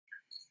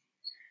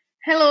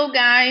Hello,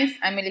 guys.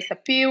 I'm Melissa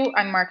Pio.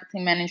 I'm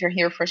marketing manager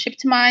here for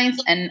Shiptimize,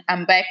 and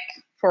I'm back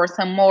for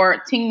some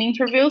more team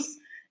interviews.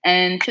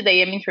 And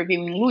today I'm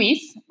interviewing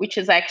Luis, which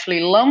is actually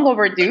long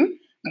overdue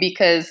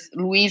because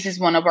Luis is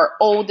one of our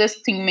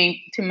oldest team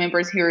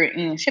members here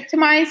in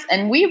Shiptimize,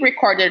 and we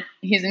recorded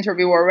his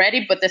interview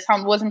already, but the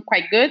sound wasn't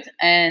quite good,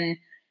 and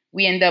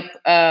we end up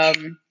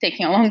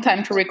taking a long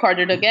time to record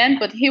it again.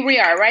 But here we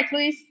are, right,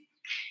 Luis?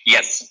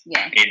 Yes,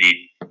 Yeah.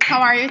 indeed.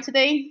 How are you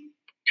today?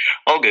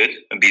 All good.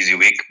 A busy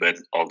week, but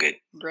all good.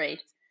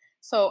 Great.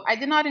 So I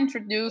did not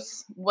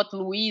introduce what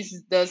Luis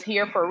does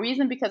here for a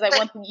reason because I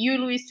want you,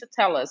 Luis, to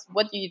tell us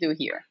what do you do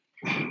here.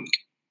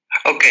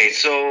 Okay,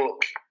 so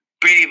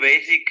pretty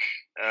basic.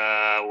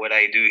 What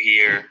I do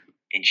here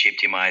in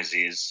Shiptimize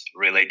is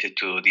related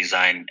to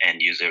design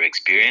and user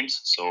experience.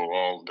 So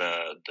all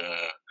the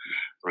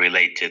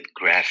related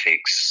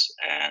graphics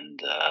and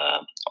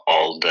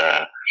all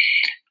the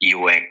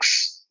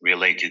UX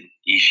related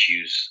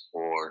issues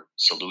or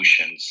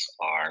solutions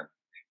are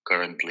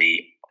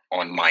currently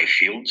on my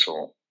field.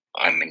 So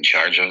I'm in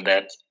charge of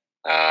that.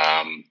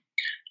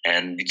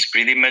 And it's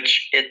pretty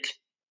much it.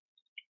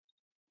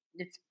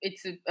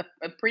 It's a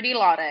pretty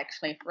lot,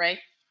 actually, right?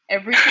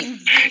 Everything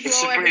visual.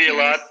 It's a pretty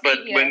lot,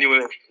 but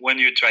when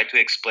you try to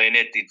explain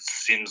it, it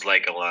seems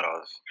like a lot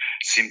of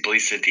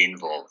simplicity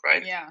involved,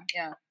 right? Yeah,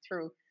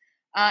 true.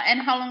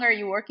 And how long are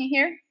you working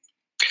here?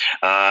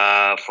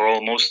 For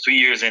almost 2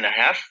 years and a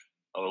half.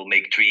 I will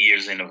make 3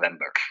 years in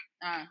November.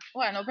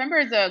 Well, November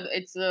is an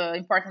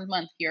important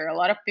month here. A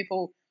lot of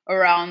people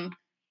around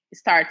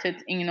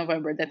started in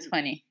November. That's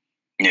funny.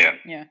 Yeah.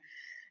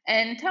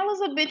 And tell us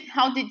a bit,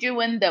 how did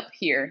you end up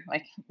here?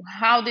 Like,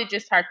 how did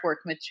you start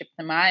working with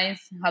Shiptimize?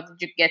 How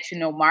did you get to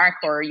know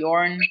Mark or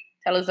Jorn?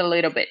 Tell us a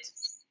little bit.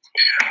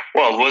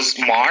 Well, it was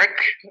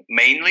Mark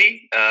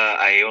mainly.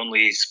 I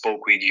only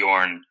spoke with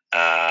Jorn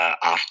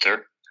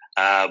after.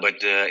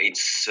 But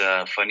it's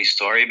a funny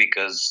story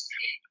because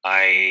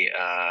I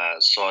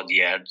saw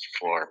the ad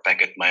for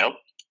Packet Mail.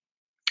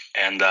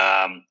 And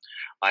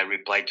I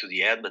replied to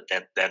the ad, but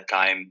at that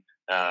time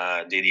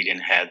they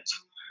didn't have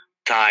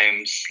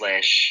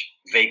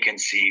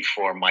time/vacancy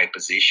for my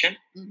position.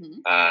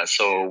 Mm-hmm.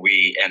 So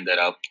we ended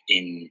up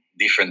in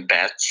different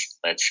paths,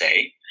 let's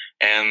say.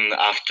 And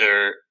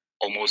after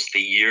almost a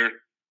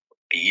year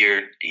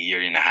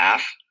and a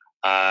half,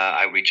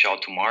 I reached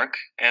out to Mark,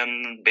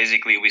 and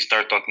basically we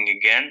start talking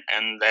again.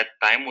 And that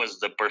time was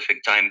the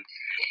perfect time,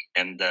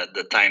 and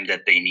the time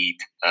that they need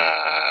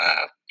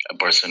a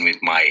person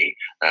with my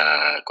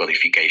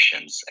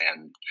qualifications,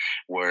 and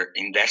we're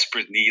in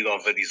desperate need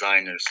of a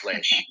designer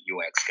slash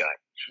UX guy.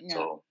 Yeah.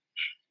 So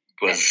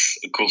it was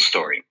a cool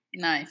story.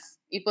 Nice.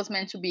 It was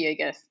meant to be, I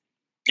guess.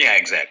 Yeah,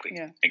 exactly.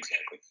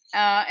 Exactly.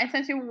 And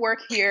since you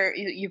work here,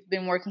 you've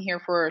been working here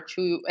for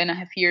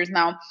 2.5 years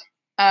now.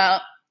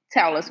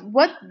 Tell us,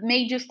 what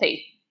made you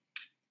stay?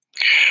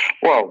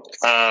 Well,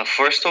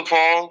 first of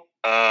all,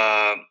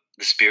 the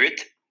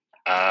spirit,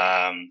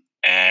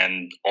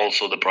 and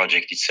also the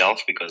project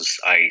itself, because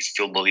I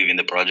still believe in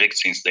the project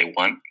since day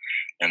one,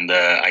 and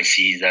I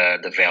see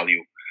the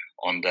value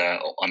on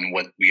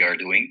what we are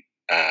doing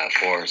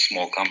for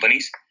small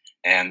companies,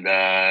 and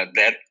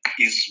that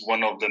is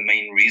one of the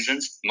main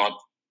reasons, not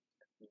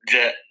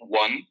the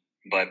one,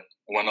 but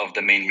one of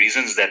the main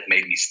reasons that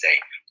made me stay.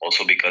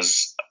 Also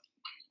because,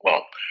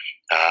 well,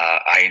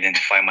 I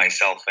identify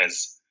myself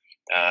as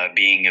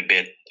being a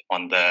bit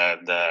on the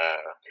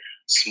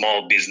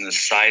small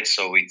business side,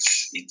 so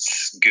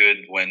it's good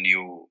when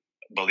you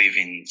believe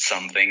in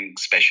something,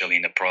 especially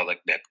in a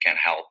product that can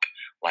help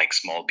like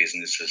small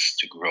businesses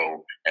to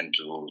grow and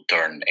to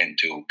turn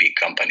into big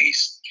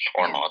companies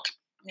or not,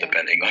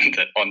 depending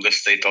on the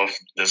state of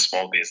the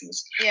small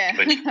business. Yeah.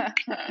 But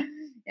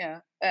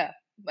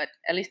but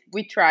at least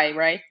we try,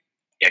 right?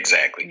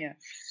 Exactly. Yeah.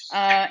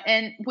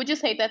 And would you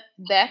say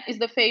that is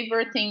the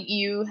favorite thing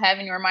you have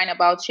in your mind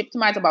about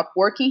Shiptimize, about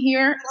working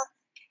here?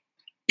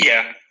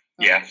 Yeah.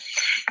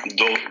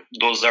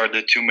 Those are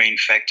the two main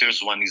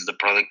factors. One is the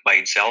product by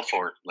itself,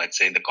 or let's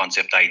say the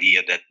concept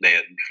idea that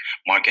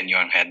Mark and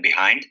Jorn had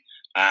behind,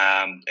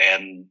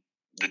 and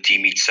the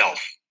team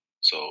itself.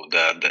 So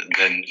the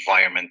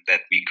environment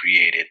that we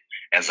created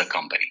as a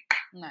company.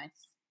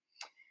 Nice.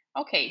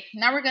 Okay,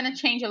 now we're gonna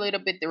change a little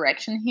bit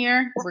direction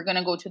here. We're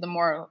gonna go to the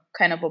more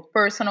kind of a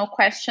personal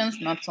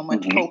questions, not so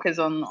much focus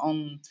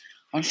on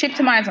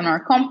Shiptimize, on our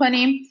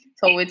company.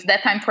 So it's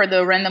that time for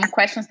the random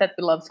questions that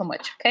we love so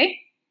much. Okay.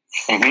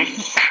 Mm-hmm.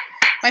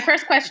 My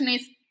first question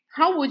is,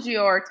 how would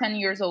your 10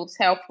 years old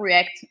self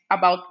react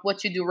about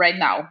what you do right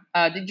now?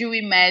 Did you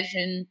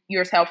imagine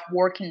yourself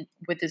working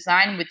with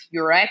design, with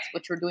UX,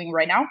 what you're doing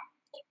right now?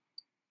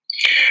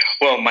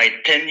 Well, my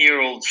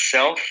 10-year-old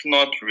self,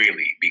 not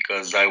really,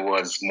 because I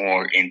was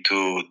more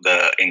into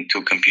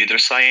computer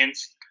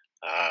science,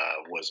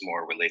 was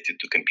more related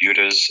to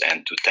computers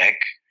and to tech.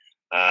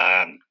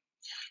 A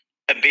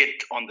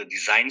bit on the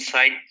design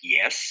side,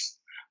 yes,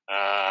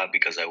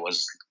 because I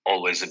was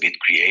always a bit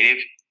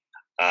creative.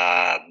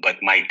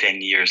 But my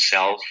 10-year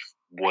self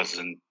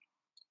wasn't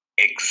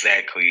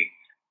exactly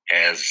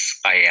as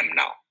I am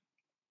now.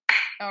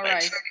 All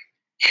right.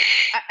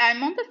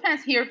 I'm on the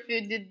fence here if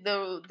you did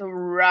the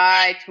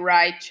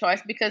right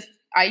choice, because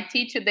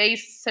IT today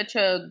is such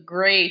a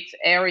great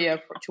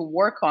area to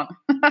work on.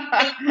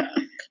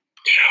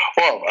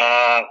 Well,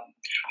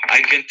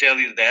 I can tell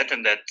you that,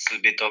 and that's a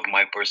bit of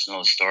my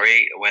personal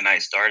story. When I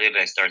started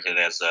as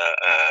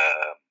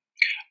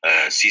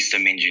a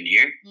system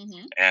engineer,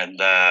 and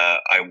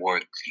I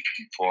worked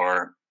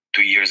for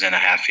 2 years and a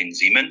half in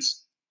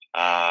Siemens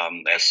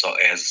as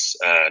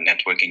a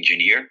network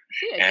engineer.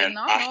 And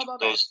after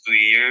those 2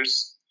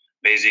 years,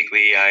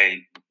 basically,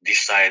 I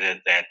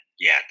decided that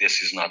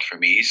this is not for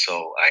me.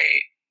 So I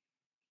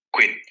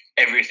quit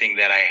everything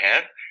that I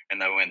had,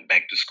 and I went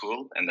back to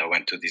school, and I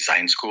went to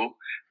design school,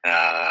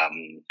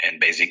 and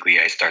basically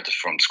I started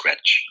from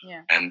scratch.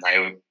 Yeah. And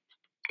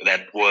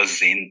that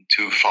was in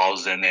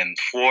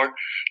 2004.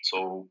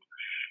 So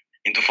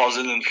in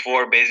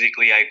 2004,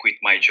 basically I quit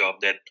my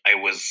job that I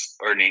was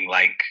earning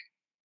like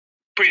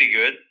pretty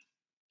good,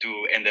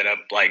 to ended up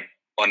like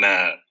on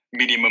a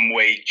minimum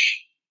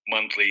wage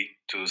monthly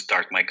to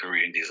start my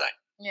career in design.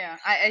 Yeah,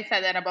 I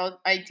said that about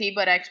IT,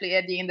 but actually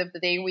at the end of the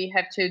day, we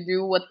have to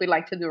do what we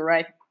like to do,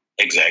 right?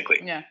 Exactly.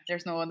 Yeah,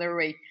 there's no other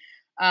way.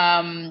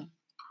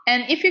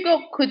 And if you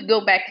could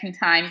go back in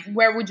time,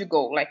 where would you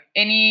go? Like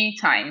any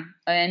time,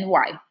 and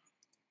why?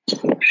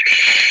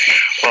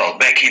 Well,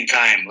 back in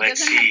time,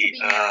 let's see.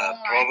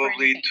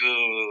 Probably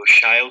to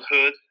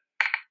childhood,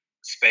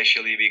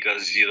 especially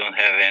because you don't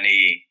have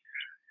any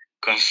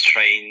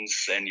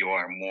constraints and you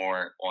are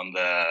more on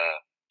the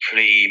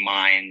free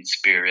mind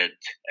spirit,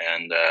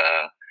 and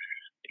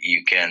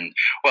you can,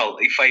 well,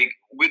 if I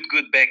would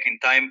go back in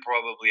time,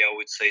 probably I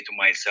would say to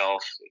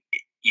myself,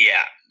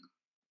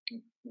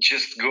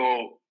 just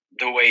go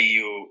the way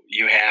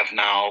you have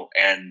now,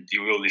 and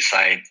you will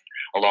decide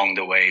along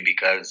the way,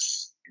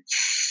 because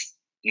it's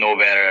no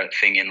better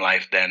thing in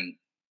life than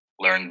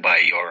learn by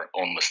your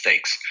own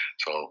mistakes.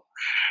 So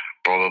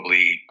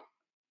probably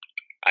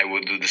I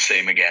would do the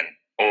same again,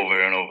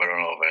 over and over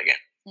and over again.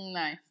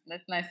 Nice.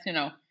 That's nice to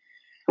know.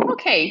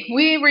 Okay,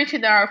 we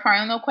reached our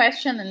final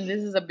question, and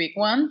this is a big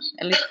one.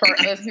 At least for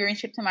us here in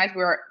Shiptimize,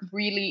 we're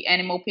really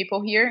animal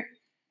people here.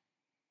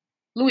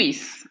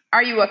 Luis,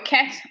 are you a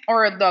cat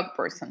or a dog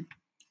person?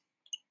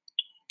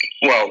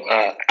 Well,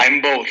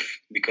 I'm both,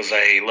 because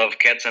I love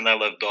cats and I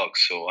love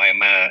dogs, so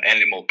I'm an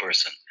animal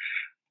person.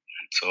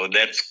 So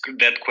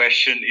that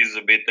question is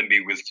a bit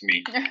ambiguous to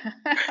me.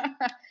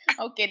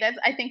 Okay,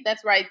 I think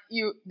that's right.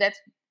 That's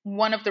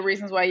one of the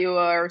reasons why you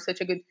are such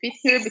a good fit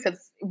here,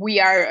 because we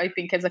are, I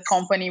think, as a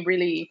company,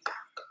 really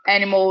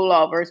animal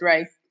lovers,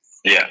 right?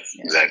 Yeah,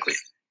 exactly.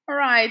 All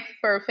right,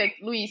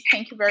 perfect. Luis,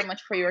 thank you very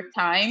much for your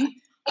time.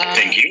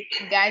 Thank you.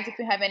 Guys, if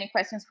you have any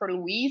questions for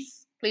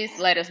Luis, please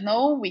let us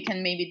know. We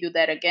can maybe do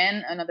that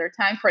again another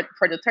time for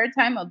the third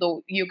time,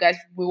 although you guys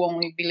will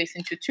only be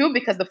listening to 2,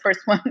 because the first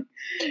one,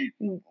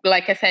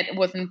 like I said,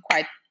 wasn't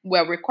quite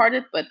well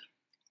recorded, but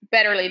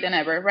better late than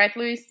ever. Right,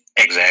 Luis?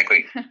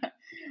 Exactly.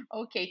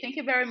 Okay, thank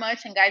you very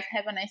much. And guys,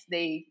 have a nice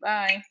day.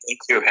 Bye. Thank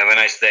you. Have a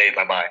nice day.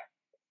 Bye-bye.